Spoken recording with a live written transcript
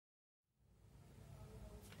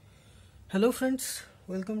Hello friends,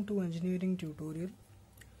 welcome to engineering tutorial.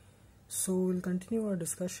 So we'll continue our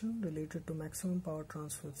discussion related to maximum power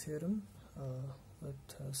transfer theorem with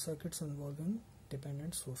circuits involving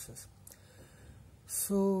dependent sources.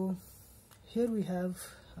 So here we have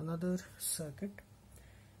another circuit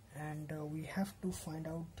and we have to find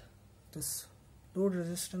out this load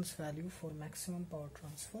resistance value for maximum power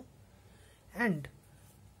transfer and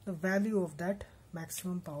the value of that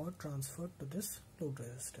maximum power transferred to this load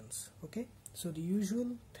resistance. Okay, so the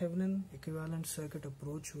usual Thevenin equivalent circuit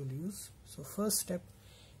approach we'll use. So first step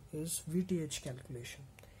is VTH calculation,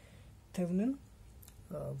 Thevenin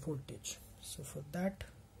voltage. So for that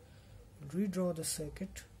we'll redraw the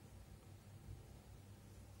circuit.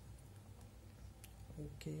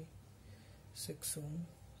 Okay, 6 ohm,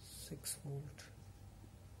 6 volt,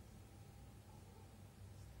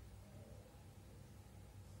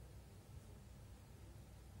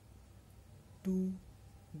 to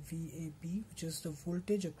VAB, which is the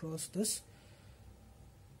voltage across this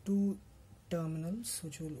two terminals,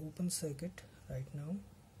 which will open circuit right now.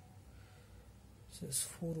 This is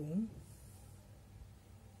 4 ohm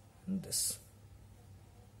and this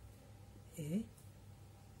A,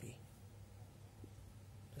 B.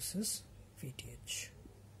 This is VTH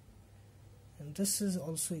and this is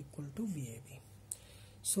also equal to VAB.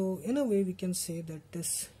 So in a way we can say that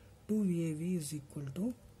this 2 VAB is equal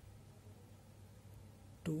to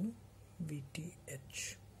 2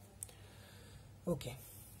 VTH. Okay,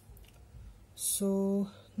 so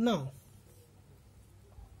now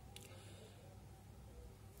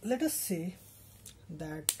let us say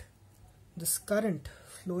that this current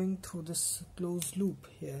flowing through this closed loop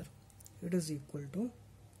here, it is equal to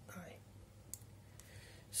I.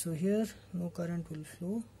 So here no current will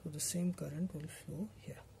flow, so the same current will flow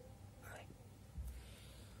here,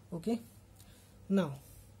 I. Okay, now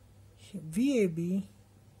VAB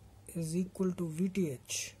is equal to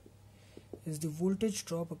VTH is the voltage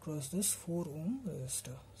drop across this 4 ohm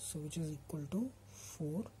resistor, so which is equal to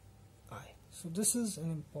 4I. So this is an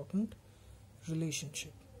important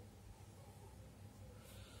relationship.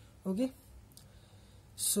 Okay,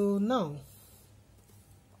 so now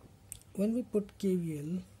when we put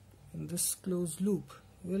KVL in this closed loop,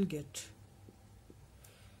 we'll get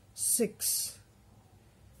 6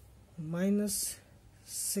 minus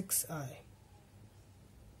 6I,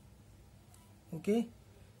 okay,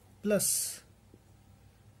 plus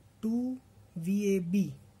 2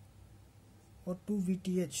 VAB or 2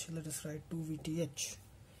 VTH, let us write 2 VTH,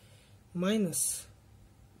 minus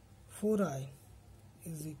 4I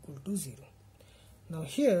is equal to 0. Now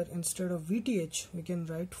here instead of VTH we can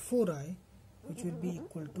write 4I, which will be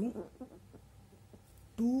equal to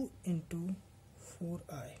 2 into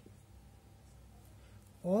 4I,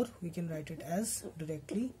 or we can write it as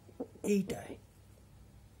directly 8I.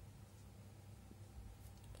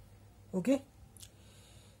 Okay,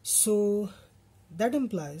 so that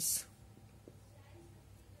implies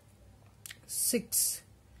 6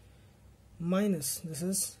 minus, this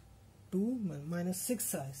is 2 minus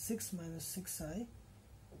 6I, 6 minus 6I,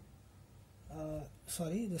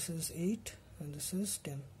 sorry, this is 8 and this is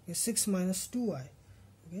 10. Okay, 6 minus 2I,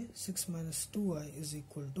 okay, 6 minus 2I is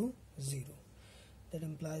equal to 0. That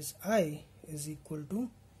implies I is equal to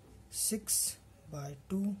 6 by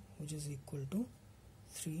 2, which is equal to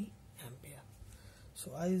 3 ampere.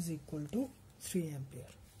 So I is equal to 3 ampere.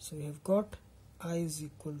 So we have got I is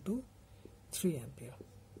equal to 3 ampere.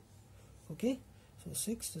 Okay, so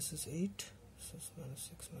 6, this is 8, this is minus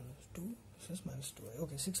 6 minus 2, this is minus 2I.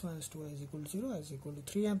 Okay, 6 minus 2I is equal to 0, I is equal to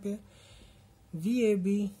 3 ampere.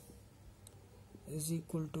 VAB is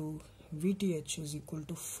equal to VTH is equal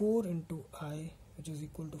to 4 into I, which is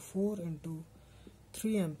equal to 4 into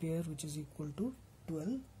 3 ampere, which is equal to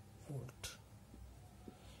 12 volt.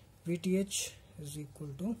 VTH is equal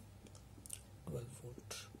to 12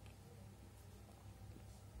 volt.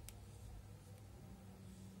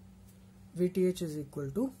 VTH is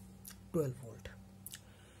equal to 12 volt.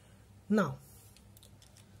 Now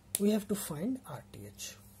we have to find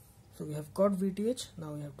RTH. So we have got VTH,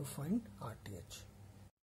 now we have to find RTH.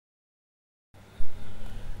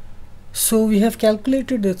 So we have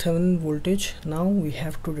calculated the Thevenin voltage, now we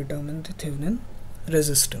have to determine the Thevenin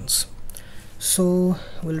resistance. So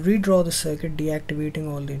we'll redraw the circuit, deactivating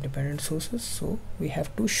all the independent sources. So we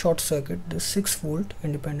have to short circuit the 6 volt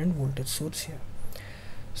independent voltage source here.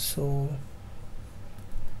 So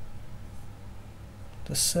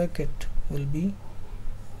the circuit will be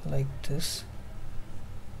like this.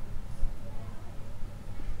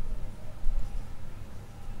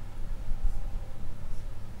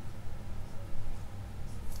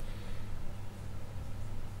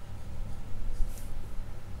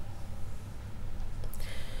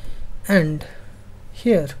 and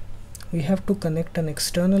here we have to connect an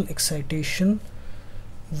external excitation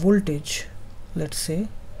voltage, let's say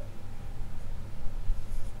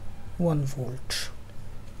 1 volt,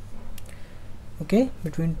 okay,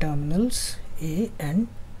 between terminals A and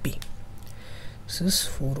B. This is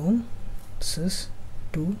 4 ohm, this is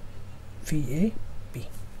 2 VAB.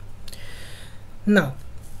 Now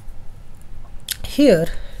here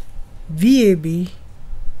VAB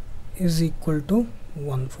is equal to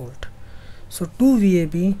 1 volt, so 2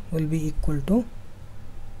 VAB will be equal to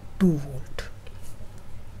 2 volt.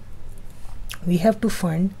 We have to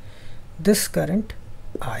find this current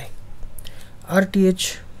I.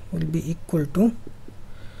 RTH will be equal to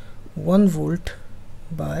 1 volt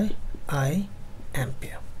by I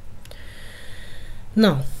ampere.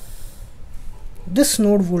 Now this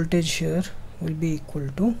node voltage here will be equal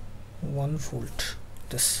to 1 volt,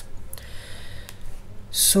 this.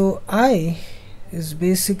 So I is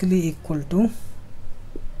basically equal to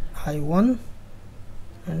I1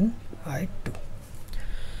 and I2.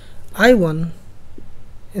 I1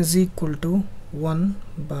 is equal to 1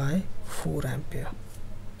 by 4 ampere.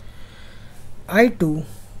 I2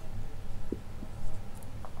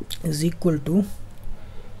 is equal to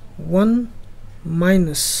 1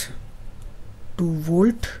 minus 2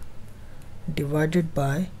 volt divided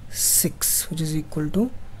by 6, which is equal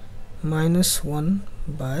to minus 1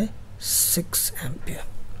 by 6 ampere.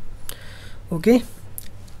 Okay,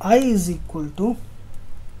 I is equal to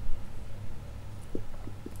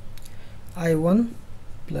I1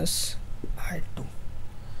 plus I2.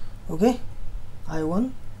 Okay,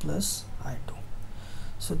 I1 plus I2.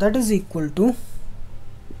 So that is equal to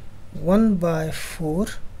 1 by 4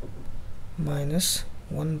 minus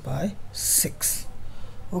 1 by 6.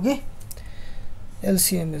 Okay,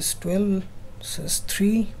 LCM is 12, says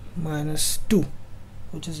 3 minus 2,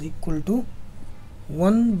 which is equal to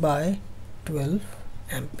 1 by 12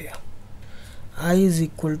 ampere. I is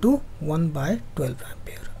equal to 1 by 12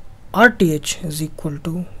 ampere. RTH is equal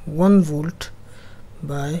to 1 volt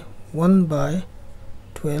by 1 by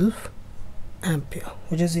 12 ampere,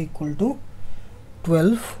 which is equal to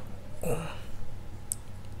 12 ohm.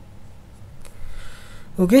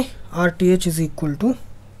 Okay, RTH is equal to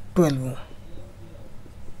 12 ohm.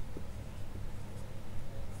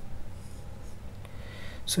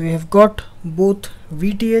 So we have got both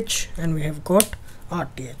VTH and we have got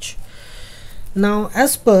RTH. Now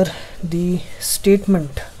as per the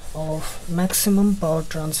statement of maximum power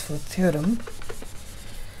transfer theorem,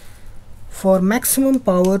 for maximum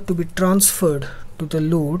power to be transferred to the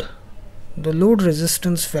load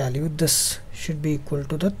resistance value, this should be equal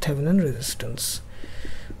to the Thevenin resistance,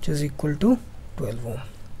 which is equal to 12 ohm,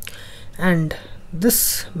 and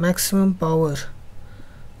this maximum power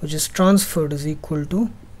which is transferred is equal to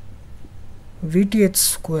VTH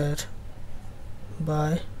square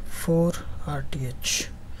by 4 RTH,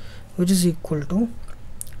 which is equal to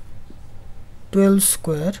 12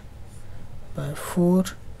 square by 4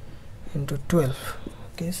 into 12.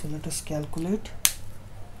 Okay, so let us calculate.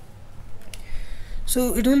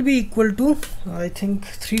 So it will be equal to, I think,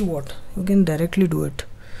 3 watt. You can directly do it.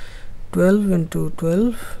 12 into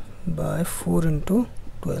 12 by 4 into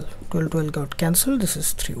 12. 12 got cancelled. This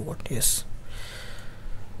is 3 watt. Yes.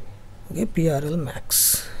 Okay, PRL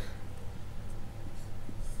max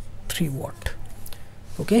 3 watt.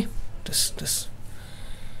 Okay, this.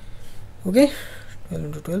 Okay, 12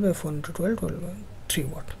 into 12 by 4 into 12, 3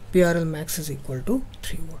 watt. PRL max is equal to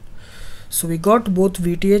 3 watt. So we got both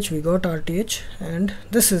VTH, we got RTH, and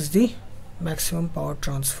this is the maximum power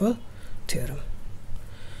transfer theorem.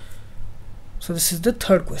 So this is the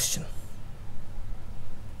third question.